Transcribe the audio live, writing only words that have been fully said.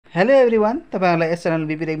Hello everyone, तपाईहरुलाई यस channel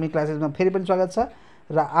BBA क्लासेसमा फेरि पनि स्वागत छ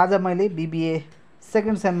र आज मैले BBA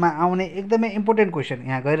सेकेन्ड सेममा आउने एकदमै इम्पोर्टेन्ट क्वेशन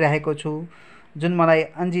यहाँ गरिरहेको छु। जुन मलाई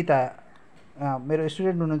अन्जिता मेरो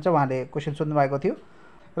स्टुडेन्ट हुनुहुन्छ, उहाँले क्वेशन सोध्नु भएको थियो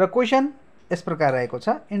र क्वेशन यस प्रकार रहेको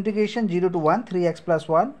छ। Integration 0 to 1 3x +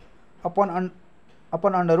 1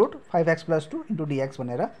 upon under route 5x + 2 * dx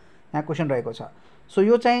भनेर यहाँ क्वेशन रहेको छ। सो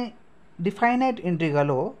यो चाहिँ डिफाइनाइट इंटीग्रल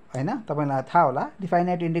हो हैन, तपाईलाई थाहा होला।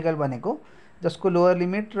 डिफाइनाइट इंटीग्रल भनेको जसको लोअर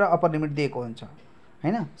लिमिट र अप्पर लिमिट दिएको हुन्छ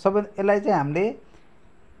हैन। सबै यसलाई चाहिँ हामीले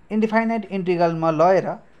इन्डिफाइनाइट इंटीग्रलमा लगेर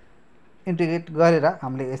इंटीग्रेट गरेर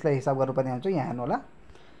हामीले यसलाई हिसाब गर्नुपर्ने हुन्छ। यहाँ हेर्नु होला।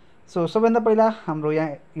 सो सबैभन्दा पहिला हाम्रो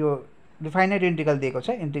यहाँ यो डिफाइनाइट इंटीग्रल दिएको छ,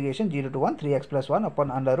 integration 0 to 1 3x + 1 upon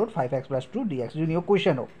under route 5x + 2 dx, जुन यो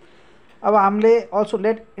क्वेशन हो। अब हामीले अल्सो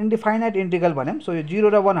लेट इन्डिफाइनाइट इंटीग्रल भन्यौं। सो यो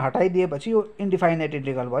 0 र 1 हटाइदिएपछि यो इन्डिफाइनाइट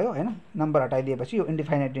इंटीग्रल भयो हैन। नम्बर हटाइदिएपछि यो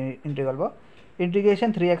इन्डिफाइनाइट इंटीग्रल भयो।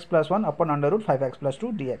 Integration 3x + 1 upon under route 5x +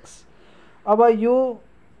 2 dx। अब यो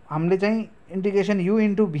हामीले चाहिँ इंटीग्रेशन u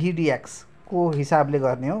 * v dx को हिसाबले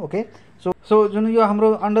गर्ने हो। ओके, सो जुन यो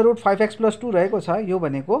हाम्रो अंडर रूट 5x + 2 रहेको छ, यो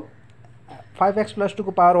भनेको 5x + 2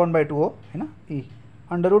 को पावर 1/2 हो हैन। इ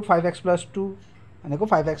अंडर रूट 5x + 2 भनेको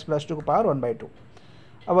 5x + 2 को पावर 1/2।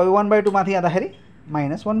 अब यो 1/2 माथि आउँदाखेरि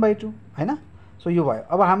 -1/2 हैन। सो यो भयो।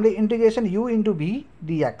 अब हामीले इंटीग्रेशन u * v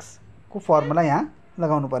dx को फर्मुला यहाँ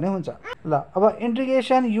लगाउनु पर्ने हुन्छ। ल अब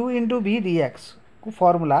इंटीग्रेशन u * v dx को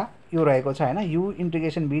फर्मुला यो रहेको छ हैन। u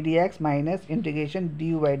integration v dx - integration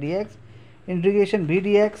du/dx integration v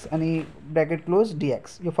dx अनि ब्रैकेट क्लोज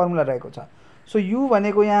dx, यो फर्मुला रहेको छ। सो u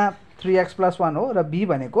भनेको यहाँ 3x + 1 हो र v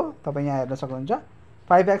भनेको तपाई यहाँ हेर्न सक्नुहुन्छ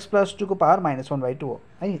 5x + 2 को पावर -1/2 हो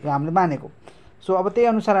है, यो हामीले मानेको। सो अब त्यही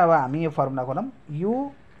अनुसार अब हामी यो फर्मुला खोलौं। u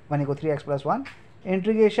भनेको 3x + 1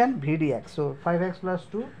 integration v dx, so 5x +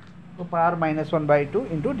 2 को power -1/2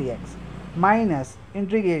 * dx minus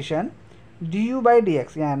integration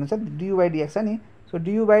du/dx, यहाँ हेर्नुस् du/dx छ नि। So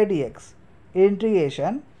du/dx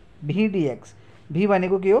integration v dx, v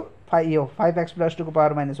भनेको के हो 5x + 2 को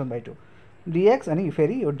पावर -1/2 dx अनि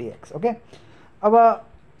फेरि यो dx। ओके, अब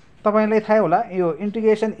तपाईलाई थाहा होला यो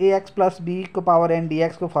इंटीग्रेशन ax + b को पावर n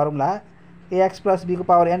dx को फर्मुला ax + b को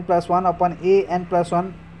power n + 1 upon an +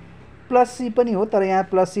 1 + c पनि हो, तर यहाँ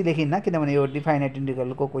 +c लेखिन्न किनभने यो डिफाइनाइट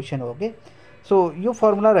इंटीग्रल को क्वेशन हो। ओके, सो यो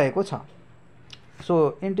फर्मुला रहेको छ।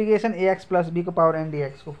 सो इंटीग्रेशन ax + b को पावर n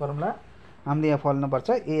dx को फर्मुला हामीले यहाँ फल्नु पर्छ।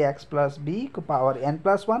 ax + b को पावर n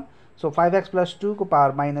 + 1, सो 5x + 2 को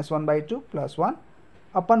पावर -1/2 + 1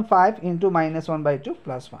 अपन 5 * -1/2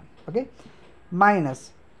 + 1। ओके,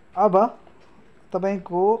 माइनस अब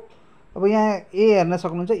तपाईको अब यहाँ a हेर्न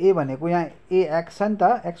सक्नुहुन्छ। a भनेको यहाँ ax छ नि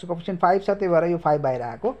त, x को कोएफिसिएन्ट 5 छ, त्यही भएर यो 5 बाहिर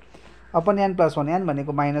आएको। अपन n + 1, n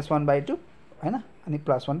भनेको -1/2 हैन, अनि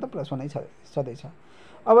 +1 त +1 नै छँदै छ।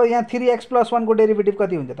 अब यहाँ 3x + 1 को डेरिभेटिभ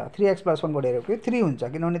कति हुन्छ त? 3x + 1 को डेरिभेटिभ 3 हुन्छ,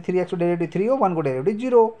 किनभने 3x को डेरिभेटिभ 3 हो, 1 को डेरिभेटिभ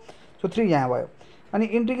 0 हो। सो 3 यहाँ भयो। अनि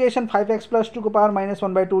इंटीग्रेशन 5x + 2 को पावर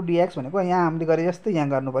 -1/2 dx भनेको यहाँ हामीले गरे जस्तै यहाँ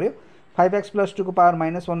गर्नु पर्यो। 5x + 2 को पावर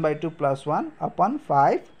 -1/2 + 1 अपन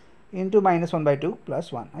 5 * -1/2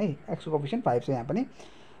 + 1 है। x को कोएफिसिएन्ट 5 छ यहाँ पनि,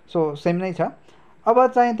 सो सेम नै छ। अब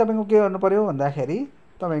चाहिँ तपाईको के गर्नु पर्यो भन्दाखेरि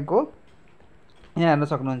तपाईको यहाँ हेर्न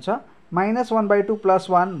सक्नुहुन्छ -1/2 +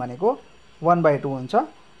 1 भनेको 1/2 हुन्छ,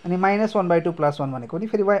 अनि -1/2 + 1 भनेको पनि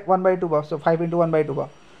फेरि 1/2 भयो। सो 5 * 1/2 भयो।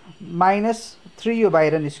 -3 यो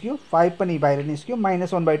बाहिर निस्क्यो, 5 पनि बाहिर निस्क्यो,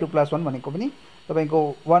 -1/2 + 1 भनेको पनि तपाईको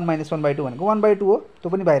 1 - 1/2 भनेको 1/2 हो, त्यो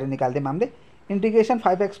पनि बाहिर निकाल्दियौँ हामीले। इंटीग्रेशन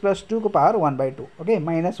 5x + 2 को पावर 1/2। ओके,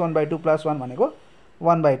 -1/2 + 1 भनेको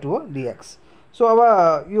 1/2 हो dx। सो अब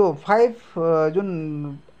यो 5 जुन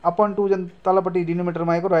अपन 2 जुन तलपट्टि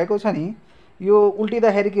डिनोमिनेटरमा रहेको छ नि, यो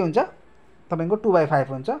उल्टिँदाखेरि के हुन्छ तपाईको 2/5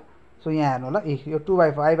 हुन्छ। सो यहाँ हेर्नु होला, यो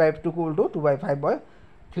 2/5/2 को उल्टो 2/5 भयो।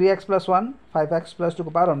 3x + 1 5x + 2 को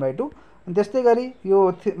पावर 1/2। अनि त्यस्तै गरी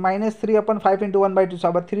यो -3 अपन 5 * 1/2 छ।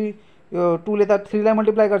 अब 3 यो 2 ले त 3 लाई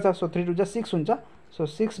मल्टिप्लाई गर्छ, सो 3 * 2 = 6 हुन्छ। सो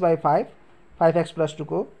 6/5 5x + 2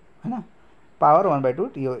 को हैन पावर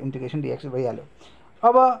 1/2, यो इंटीग्रेशन dx भइहाल्यो।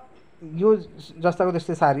 अब यो जस्ताको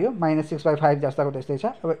त्यस्तै सारियो, -6/5 जस्ताको त्यस्तै छ।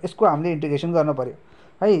 अब यसको हामीले इंटीग्रेशन गर्नु पर्यो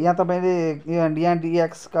है। यहाँ तपाईले यहाँ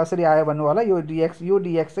dx कसरी आयो भन्नु होला। यो dx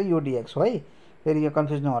चाहिँ यो dx हो है, फेरि यो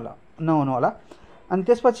कन्फ्युज नहुनु होला। अनि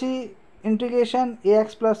त्यसपछि इंटीग्रेशन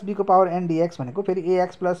ax + b को पावर n dx भनेको फेरि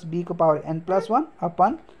ax + b को पावर n + 1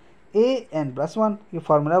 अपन an + 1, यो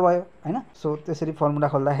फर्मुला भयो हैन। सो त्यसरी फर्मुला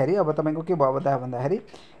खोल्दाखेरि अब तपाईको के भयो भन्दाखेरि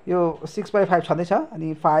यो 6/5 छँदै छ,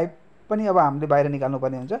 अनि 5 पनि अब हामीले बाहिर निकाल्नु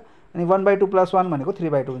पर्ने हुन्छ। अनि 1/2 + 1 भनेको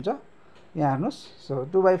 3/2 हुन्छ। यहाँ हेर्नुस्, सो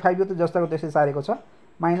 2/5 यो त जस्ताको त्यस्तै सारेको छ।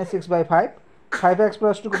 -6/5 5x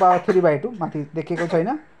 + 2 को पावर 3/2 माथि देखिएको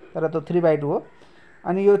छैन, तर त्यो 3/2 हो।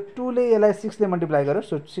 अनि यो 2 ले यसलाई 6 ले मल्टिप्लाई गर्यो,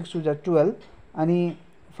 सो 6 * 2 = 12 अनि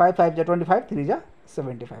 5 5 जा 25, 3 जा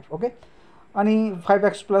 75 ओके। अनि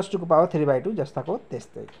 5x + 2 को पावर 3/2 जस्ताको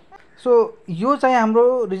त्यस्तै। सो यो चाहिँ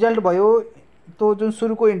हाम्रो रिजल्ट भयो त्यो जुन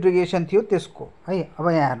सुरुको इन्टिग्रेसन थियो त्यसको है। अब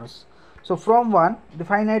यहाँ हेर्नुस्, सो फ्रम 1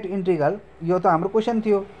 डिफाइनाइट इन्टिग्रल, यो त हाम्रो क्वेसन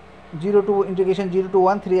थियो 0 to integration 0 to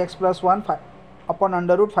 1 3x + 1 upon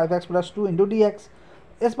 √ 5x + 2 * dx।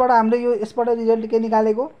 यसबाट हामीले यो यसबाट रिजल्ट के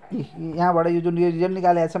निकालेको, यहाँबाट यो जुन यो रिजल्ट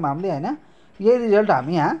निकालेको छौँ हामीले हैन, यही रिजल्ट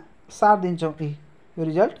हामी यहाँ सार दिन्छौँ। यो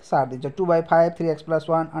रिजल्ट सार दिन्छ 2/5 3x +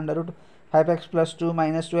 1 √ 5x + 2 -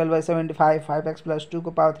 12/75 5x + 2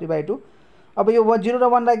 को पावर 3/2। अब यो 0 र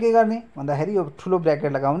 1 लाई के गर्ने भन्दाखेरि यो ठुलो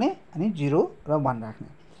ब्र्याकेट लगाउने अनि 0 र 1 राख्ने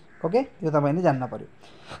ओके। यो तपाईले जान्न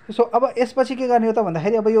पर्यो। सो अब यसपछि के गर्ने हो त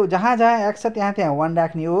भन्दाखेरि अब यो जहाँ जहाँ x छ त्यहाँ त्यहाँ 1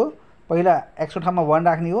 राख्ने हो। पहिला x को ठाउँमा 1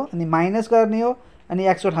 राख्ने हो, अनि माइनस गर्ने हो, अनि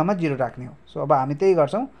x को ठाउँमा 0 राख्ने हो। सो अब हामी त्यही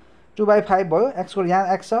गर्छौँ। 2/5 भयो, x को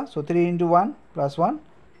यहाँ x छ, सो 3 * 1 + 1,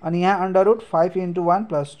 अनि यहाँ √ 5 * 1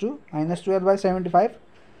 + 2 - 12/75,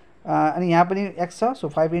 अनि यहाँ पनि x छ, सो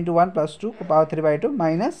 5 * 1 + 2 को पावर 3/2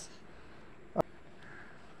 माइनस।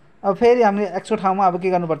 अब फेरि हामीले x को ठाउँमा अब के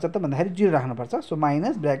गर्नुपर्छ त भन्दाखेरि 0 राख्नुपर्छ। सो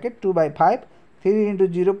माइनस ब्र्याकेट 2/5 3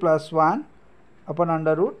 * 0 + 1 अपन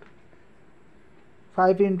 √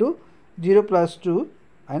 5 * 0 + 2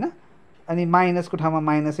 हैन, अनि माइनस को ठाउँमा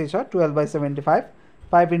माइनसै छ 12/75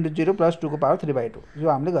 5 * 0 + 2 को पावर 3/2 जो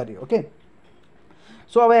हामीले गर्यो ओके।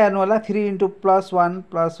 सो अब हेर्नु होला 3 * +1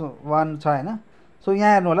 + 1 छ हैन। सो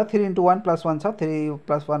यहाँ हेर्नु होला 3 * 1 + 1 छ, 3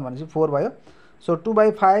 + 1 भनेपछि 4 भयो। सो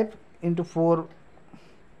 2/5 * 4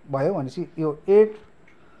 भयो भनेपछि यो 8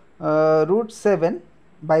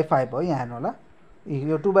 √7/5 भयो। यहाँ हेर्नु होला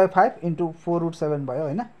यो 2/5 * 4 √7 भयो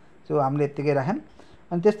हैन। सो हामीले यतिकै राख्यौँ।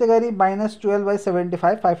 अनि त्यस्तै गरी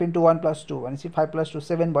 -12/75 5 * 1 + 2 भनेपछि 5 + 2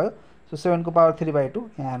 7 भयो। सो 7 को पावर 3/2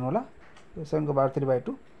 यहाँ हेर्नु होला, 7 को पावर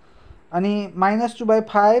 3/2, अनि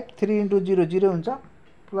 -2/5 3 * 0 0 हुन्छ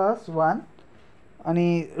 +1 अनि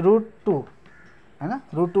 √2 हैन,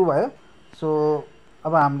 √2 भयो। सो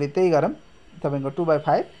अब हामीले त्यही गरौँ, तपाईको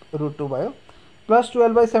 2/5 √2 भयो प्लस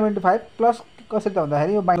 12/75 प्लस कसरी त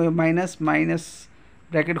भन्दाखेरि यो माइनस माइनस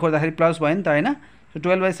ब्र्याकेट खोल्दाखेरि प्लस भयो नि त हैन। सो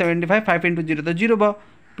 12/75 5 * 0 त 0 भयो,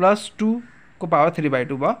 प्लस 2 को पावर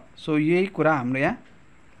 3/2 भयो। सो यही कुरा हाम्रो यहाँ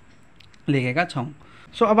लेखेका छौँ।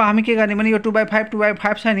 सो अब हामी के गर्ने भने यो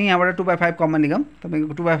 2/5 छ नि, यहाँबाट 2/5 कमन लिगौँ।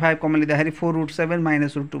 तपाईको 2/5 कमन लिँदाखेरि 4 √7 -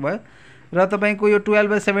 √2 भयो, र तपाईको यो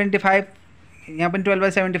 12/75 यहाँ पनि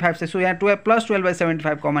 12/75 छ। सो यहाँ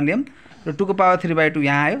 12/75 कमन लियौँ, र 2 को पावर 3/2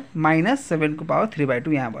 यहाँ आयो, माइनस 7 को पावर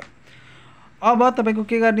 3/2 यहाँ भयो। अब तपाईको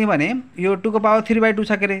के गर्ने भने यो 2 को पावर 3/2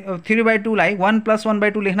 छ के अरे, 3/2 लाई 1 +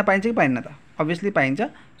 1/2 लेख्न पाइन्छ कि पाइन्न त? अभियसली पाइन्छ।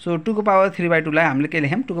 सो 2 को पावर 3/2 लाई हामीले के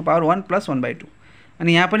लेख्यौँ 2 को पावर 1 + 1/2,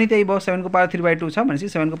 अनि यहाँ पनि त्यही भयो 7 को पावर 3/2 छ भनेपछि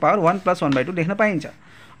 7 को पावर 1 + 1/2 लेख्न पाइन्छ।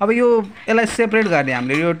 अब यो यसलाई सेपरेट गर्ने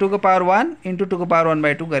हामीले यो 2 को पावर 1 * 2 को पावर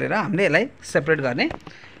 1/2 गरेर हामीले यसलाई सेपरेट गर्ने।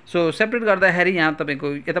 सो सेपरेट गर्दाखेरि यहाँ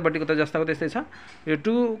तपाईको यतापट्टिको त जस्ताको त्यस्तै छ। यो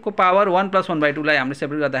 2 को पावर 1 + 1/2 लाई हामीले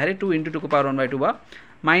सेपरेट गर्दाखेरि 2 * 2 को पावर 1/2 भयो,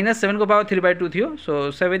 माइनस 7 को पावर 3/2 थियो।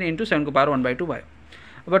 सो 7 * 7 को पावर 1/2 भयो।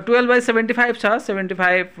 अब 12/75 छ,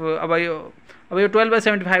 75 अब यो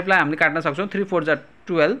 12/75 लाई हामीले काट्न सक्छौँ। 3 4 जा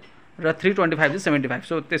 12 र 3 25 जा 75।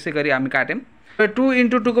 सो त्यसै गरी हामी काट्यौँ। 2 *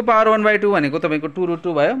 2 को पावर 1/2 भनेको तपाईको 2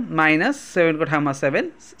 √2 भयो, माइनस 7 को ठाउँमा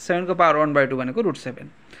 7 7 को पावर 1/2 भनेको √7।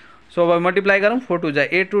 सो अब मल्टिप्लाई गरौँ, 4 2 जा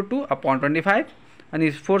 8 √2 अपन 25,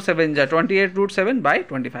 अनि 4 7 जा 28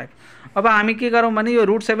 √7/25। अब हामी के गरौँ भने यो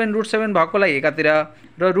 √7 भएकोलाई एकातिर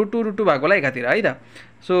र √2 भएकोलाई एकातिर है त।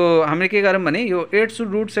 सो हामीले के गरौँ भने यो 8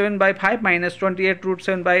 √7/5 माइनस 28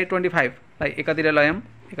 √7/25 लाई एकातिर ल्यायौँ,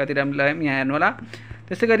 यहाँ हेर्नु होला।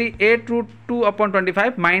 त्यसै गरी 8 √2 अपन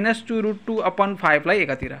 25 माइनस 2 √2 अपन 5 लाई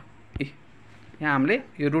एकातिर, यहाँ हामीले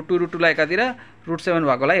यो √2 लाई एकातिर, √7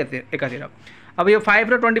 भएकोलाई एकातिर। अब यो 5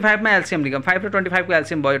 र 25 मा एलसीएम लिगौँ। 5 र 25 को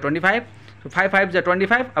एलसीएम भयो 25। सो 5 5 जा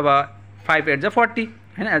 25, अब 5 8 जा 40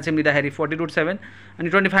 हैन, एलसीएम लिँदाखेरि 40 √7, अनि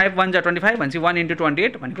 25 1 जा 25 भनेपछि 1 *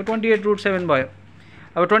 28 भनेको 28 √7 भयो।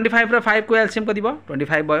 अब 25 र 5 को एलसीएम कति भयो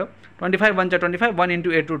 25 भयो, 25 1 जा 25 1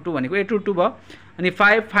 * 8 √2 भनेको 8 √2 भयो, अनि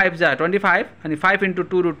 5 5 जा 25, अनि 5 *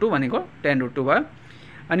 2 √2 भनेको 10 √2 भयो।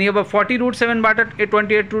 अनि अब 40 √7 बाट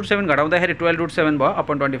 28 √7 घटाउँदाखेरि 12 √7 भयो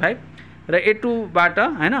अपन 25, र 82 बाट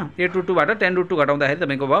हैन 8 √2 बाट 10 √2 घटाउँदाखेरि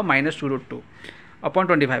तपाईको भयो -2 √2 अपन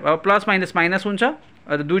 25। अब प्लस माइनस माइनस हुन्छ,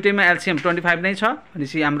 र दुईटैमा एलसीएम 25 नै छ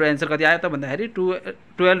भनेपछि हाम्रो एन्सर कति आयो त भन्दाखेरि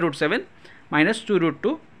 12 √7 - 2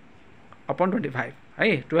 √2 अपन 25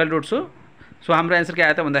 है, 12 √2। सो हाम्रो एन्सर के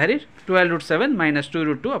आयो त भन्दाखेरि 12 √7 - 2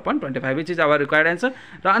 √2 upon 25 which is our required answer.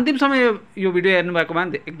 र अन्तिम समय यो भिडियो हेर्नुभएकोमा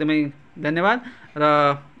एकदमै धन्यवाद, र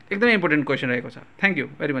एकदमै इम्पोर्टेन्ट क्वेसन रहेको छ। Thank you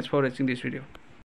very much for watching this video.